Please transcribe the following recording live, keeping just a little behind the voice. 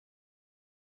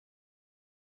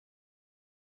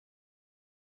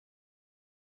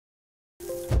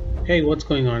Hey, what's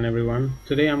going on everyone?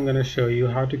 Today I'm going to show you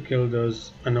how to kill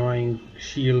those annoying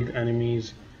shield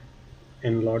enemies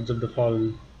in Lords of the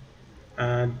Fallen.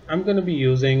 And I'm going to be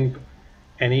using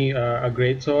a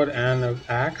greatsword and an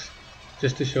axe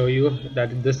just to show you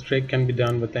that this trick can be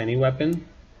done with any weapon.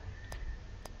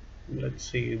 Let's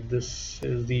see, this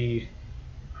is the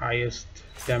highest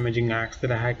damaging axe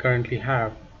that I currently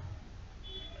have.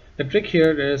 The trick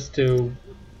here is to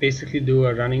basically do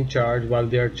a running charge while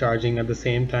they are charging at the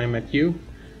same time at you,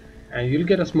 and you'll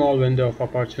get a small window of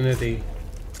opportunity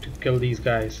to kill these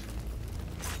guys.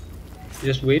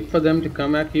 Just wait for them to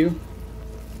come at you.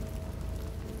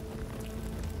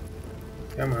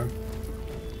 Come on.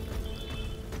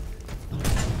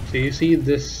 So you see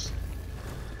this,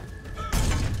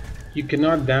 you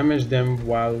cannot damage them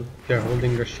while they're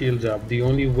holding their shields up. The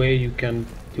only way you can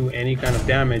do any kind of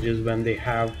damage is when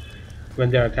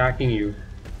they're attacking you.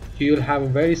 So you'll have a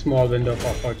very small window of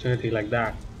opportunity like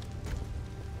that.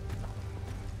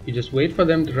 You just wait for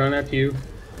them to run at you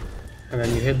and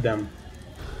then you hit them.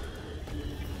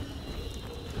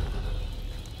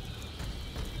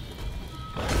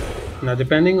 Now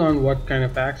depending on what kind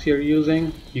of axe you're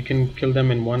using, you can kill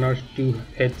them in 1 or 2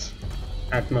 hits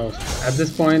at most. At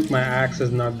this point my axe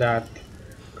is not that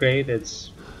great,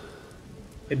 it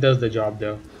does the job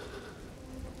though.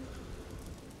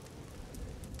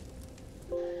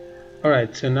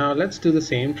 Alright, so now let's do the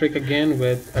same trick again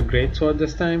with a greatsword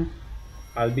this time.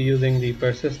 I'll be using the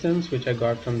persistence which I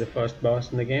got from the first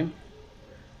boss in the game.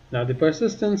 Now the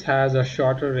persistence has a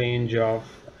shorter range of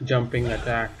jumping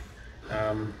attack.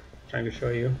 Trying to show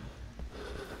you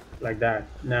like that.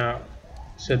 Now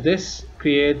so this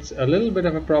creates a little bit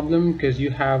of a problem because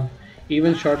you have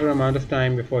even shorter amount of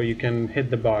time before you can hit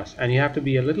the boss, and you have to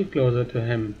be a little closer to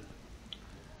him.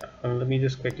 Let me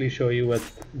just quickly show you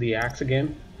with the axe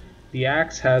again. The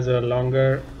axe has a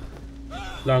longer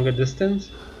distance.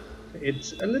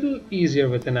 It's a little easier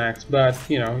with an axe, but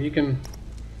you know, you can,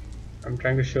 I'm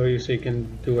trying to show you so you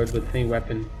can do it with any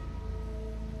weapon.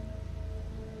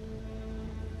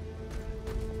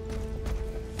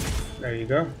 There you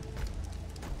go.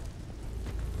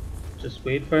 Just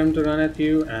wait for him to run at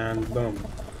you and boom.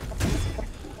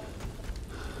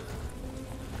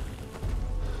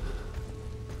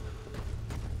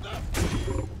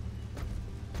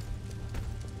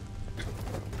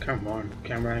 Come on,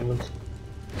 camera angles.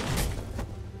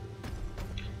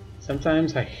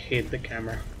 Sometimes I hate the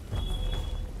camera.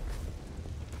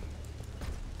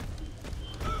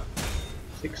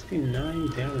 69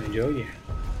 damage, oh yeah.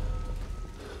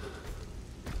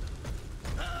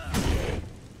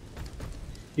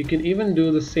 You can even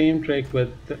do the same trick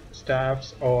with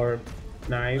staffs or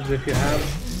knives if you have,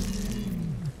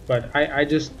 but I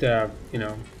just you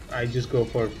know, I just go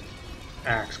for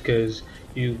axe because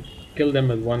you kill them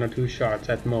with 1 or 2 shots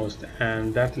at most,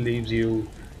 and that leaves you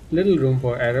little room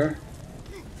for error.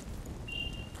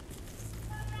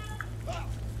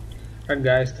 Alright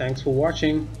guys, thanks for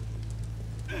watching.